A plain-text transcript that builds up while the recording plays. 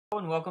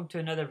And welcome to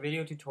another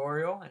video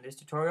tutorial. In this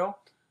tutorial,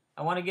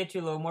 I want to get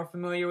you a little more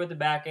familiar with the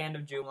back end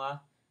of Joomla.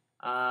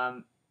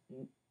 Um,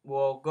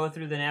 we'll go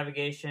through the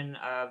navigation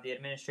of the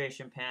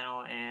administration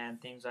panel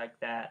and things like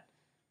that.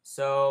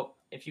 So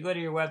if you go to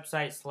your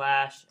website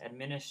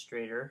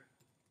 /administrator,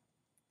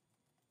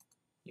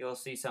 you'll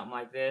see something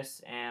like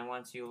this, and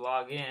once you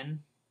log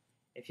in,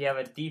 if you have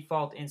a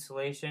default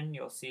installation,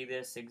 you'll see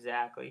this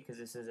exactly because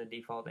this is a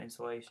default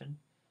installation.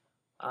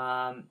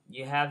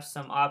 You have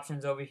some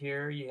options over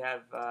here. You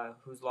have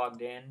who's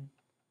logged in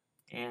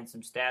and some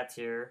stats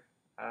here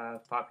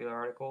of popular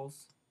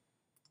articles,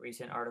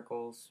 recent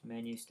articles,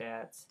 menu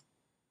stats,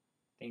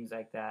 things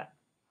like that.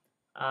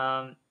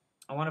 I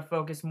want to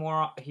focus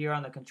more here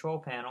on the control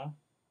panel.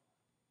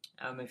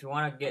 If you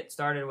want to get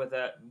started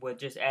with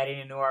just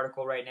adding a new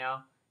article right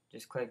now,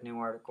 just click New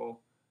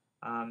Article.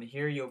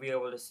 Here you'll be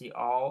able to see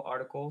all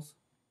articles,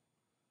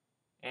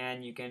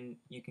 and you can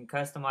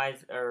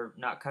customize, or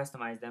not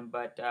customize them,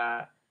 but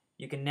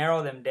you can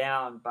narrow them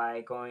down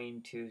by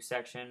going to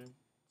section.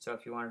 So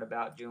if you wanted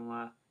about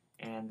Joomla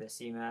and the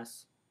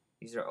CMS,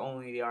 these are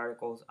only the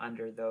articles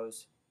under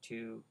those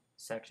two,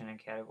 section and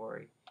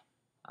category.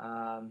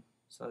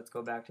 So let's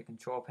go back to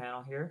control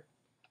panel here.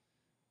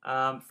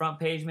 Front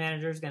page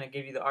manager is going to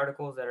give you the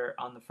articles that are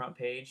on the front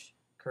page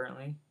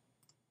currently.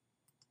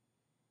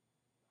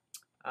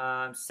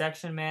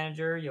 Section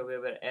manager, you'll be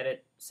able to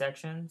edit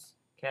sections.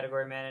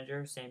 Category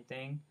manager, same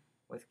thing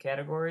with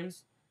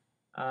categories.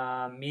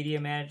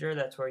 Media manager,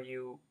 that's where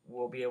you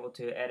will be able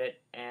to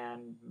edit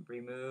and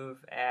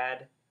remove,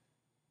 add,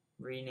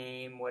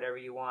 rename, whatever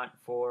you want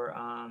for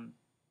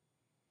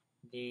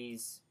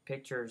these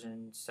pictures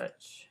and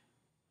such.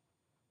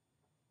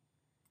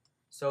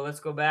 So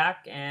let's go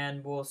back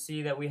and we'll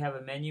see that we have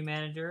a menu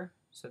manager.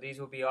 So these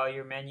will be all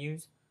your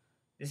menus.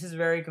 This is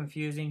very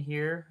confusing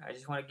here. I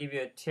just want to give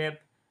you a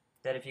tip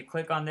that if you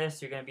click on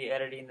this, you're going to be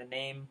editing the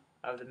name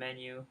of the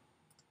menu,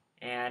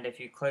 and if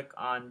you click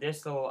on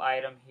this little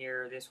item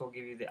here, this will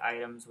give you the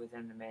items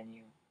within the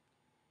menu.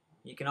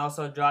 You can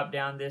also drop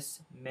down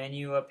this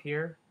menu up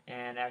here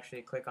and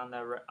actually click on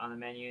the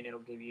menu, and it'll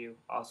give you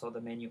also the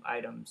menu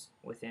items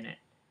within it.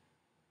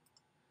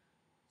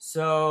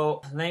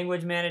 So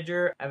language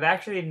manager, I've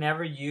actually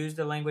never used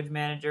a language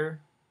manager,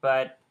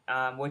 but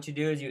what you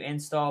do is you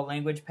install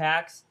language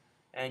packs,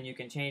 and you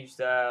can change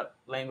the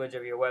language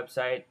of your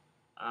website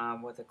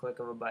with a click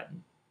of a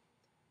button.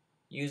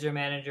 User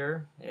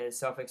manager is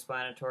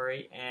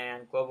self-explanatory,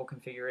 and global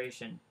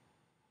configuration.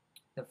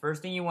 The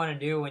first thing you want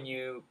to do when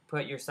you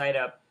put your site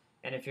up,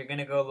 and if you're going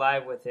to go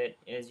live with it,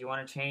 is you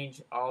want to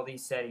change all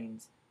these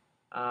settings.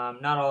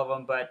 Not all of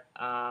them, but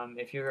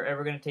if you're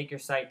ever going to take your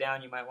site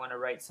down, you might want to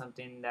write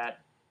something that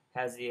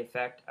has the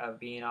effect of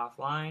being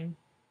offline.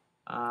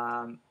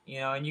 And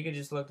you can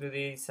just look through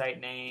these,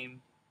 site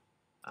name.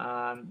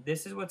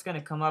 This is what's going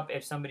to come up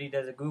if somebody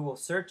does a Google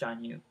search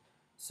on you.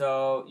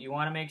 So you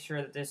want to make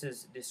sure that this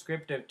is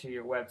descriptive to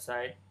your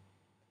website,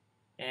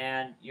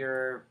 and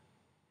your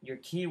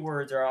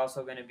keywords are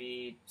also going to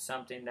be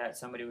something that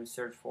somebody would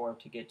search for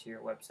to get to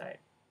your website.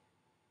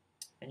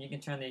 And you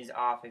can turn these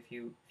off if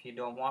you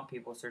don't want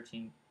people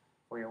searching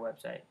for your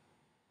website.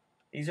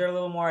 These are a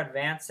little more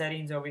advanced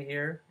settings over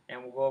here,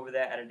 and we'll go over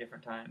that at a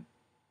different time.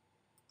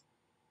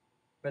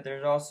 But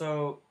there's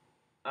also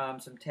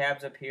some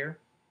tabs up here,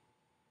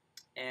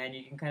 and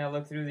you can kind of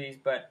look through these,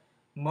 but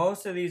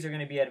most of these are going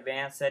to be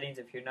advanced settings.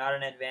 If you're not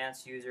an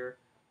advanced user,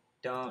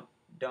 don't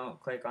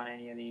click on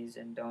any of these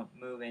and don't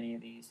move any of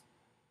these.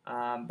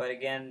 But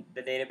again,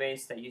 the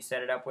database that you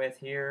set it up with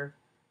here,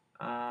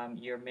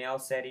 your mail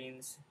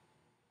settings,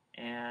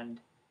 and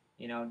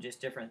just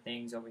different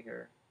things over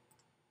here.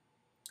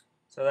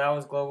 So that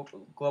was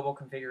global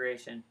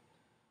configuration.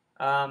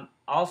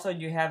 Also,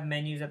 you have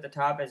menus at the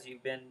top, as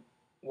you've been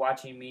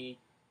watching me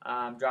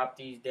drop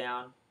these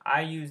down. I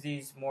use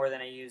these more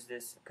than I use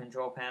this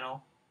control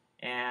panel,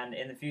 and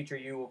in the future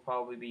you will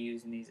probably be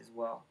using these as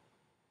well.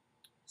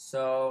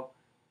 So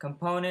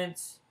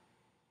components,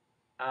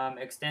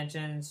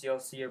 extensions, you'll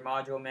see your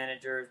module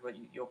managers, what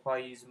you'll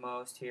probably use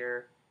most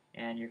here,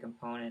 and your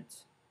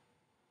components.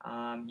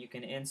 You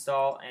can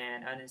install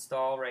and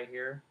uninstall right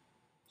here.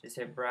 Just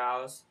hit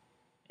browse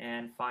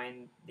and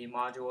find the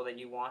module that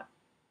you want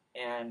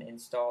and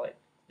install it.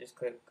 Just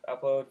click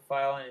upload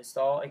file and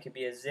install. It could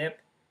be a zip,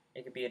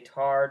 it could be a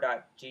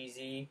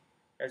tar.gz.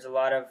 There's a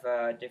lot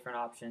of different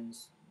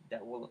options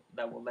that will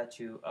let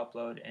you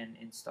upload and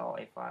install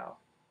a file.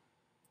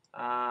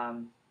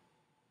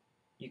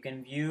 You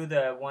can view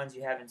the ones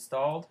you have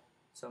installed,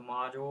 so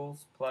modules,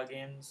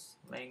 plugins,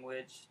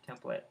 language,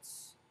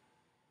 templates.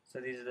 So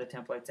these are the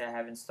templates I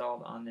have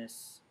installed on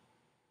this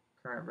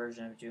current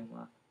version of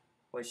Joomla,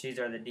 which these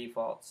are the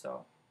defaults.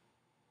 So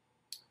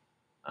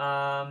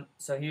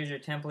here's your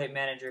template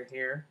manager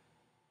here,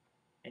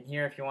 and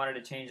here if you wanted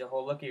to change the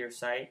whole look of your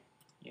site,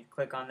 you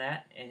click on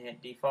that and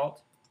hit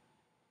default.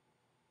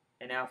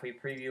 And now if we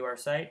preview our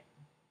site,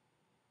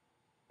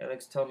 it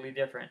looks totally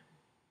different.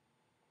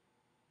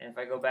 And if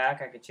I go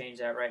back, I could change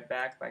that right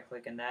back by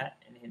clicking that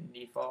and hitting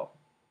default.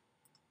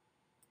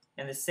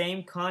 And the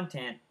same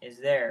content is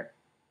there.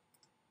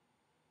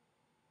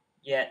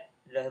 yet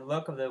the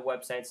look of the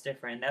website's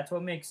different. And that's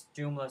what makes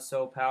Joomla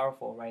so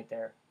powerful right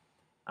there.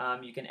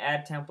 You can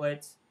add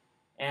templates,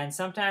 and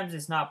sometimes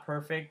it's not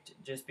perfect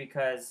just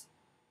because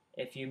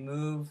if you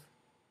move,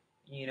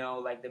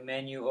 like the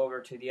menu over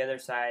to the other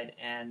side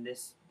and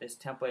this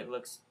template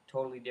looks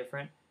totally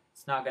different,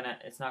 it's not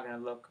gonna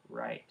look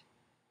right.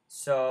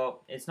 So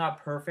it's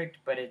not perfect,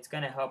 but it's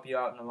gonna help you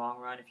out in the long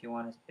run if you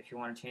want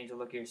to change the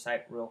look of your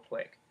site real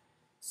quick.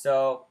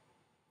 So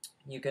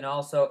you can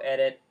also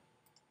edit.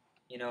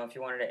 If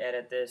you wanted to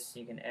edit this,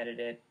 you can edit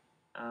it.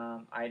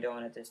 I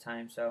don't at this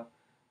time, so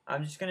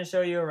I'm just going to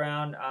show you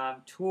around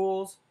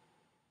tools.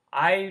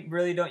 I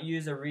really don't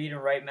use the read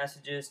and write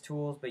messages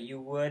tools, but you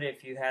would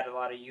if you had a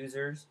lot of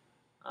users.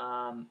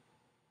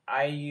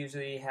 I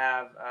usually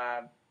have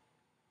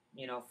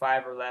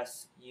 5 or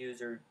less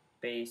user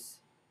base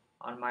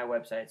on my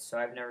website, so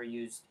I've never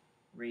used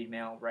read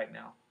mail, write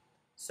mail.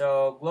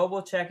 So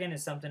global check-in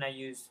is something I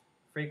use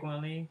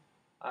frequently.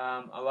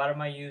 A lot of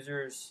my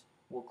users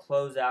will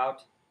close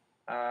out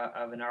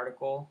of an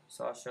article,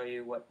 so I'll show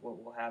you what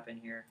will happen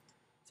here.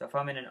 So if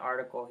I'm in an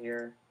article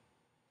here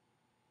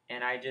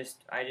and I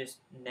just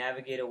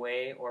navigate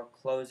away or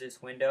close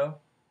this window,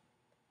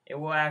 it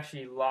will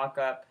actually lock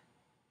up.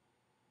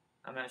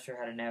 I'm not sure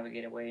how to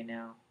navigate away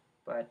now,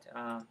 but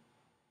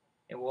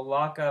it will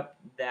lock up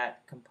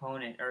that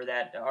component or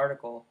that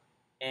article,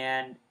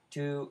 and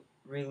to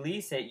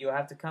release it you'll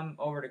have to come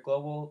over to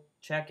global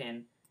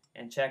check-in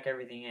and check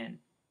everything in.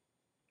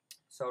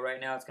 So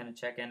right now it's going to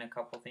check in a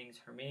couple things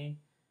for me,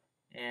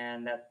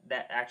 and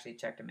that actually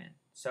checked them in.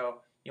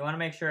 So you want to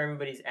make sure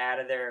everybody's out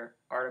of their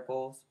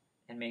articles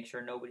and make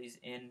sure nobody's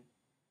in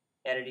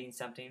editing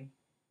something,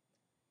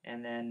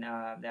 and then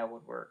that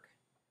would work.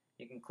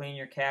 You can clean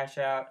your cache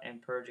out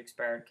and purge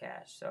expired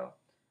cache. So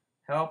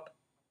help,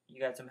 you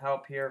got some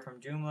help here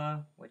from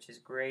Joomla, which is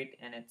great,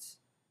 and it's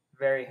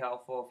very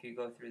helpful if you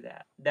go through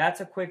that.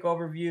 That's a quick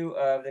overview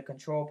of the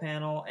control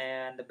panel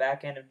and the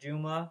back end of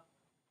Joomla.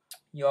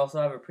 You also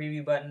have a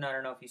preview button. I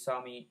don't know if you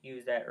saw me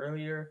use that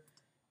earlier,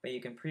 but you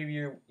can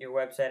preview your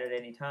website at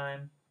any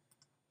time.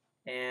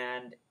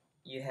 And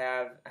you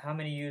have how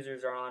many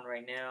users are on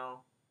right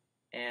now,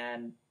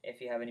 and if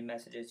you have any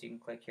messages you can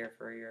click here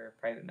for your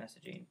private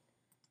messaging.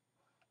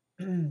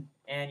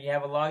 And you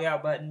have a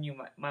logout button. You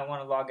might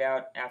want to log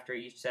out after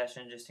each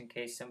session just in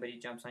case somebody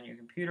jumps on your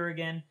computer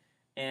again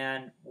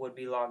and would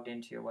be logged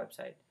into your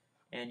website.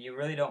 And you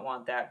really don't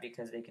want that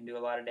because they can do a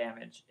lot of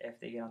damage if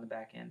they get on the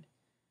back end.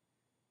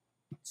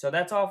 So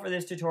that's all for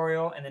this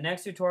tutorial. In the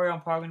next tutorial,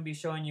 I'm probably going to be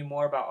showing you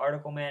more about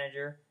Article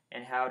Manager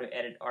and how to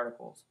edit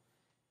articles.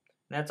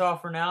 And that's all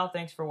for now.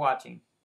 Thanks for watching.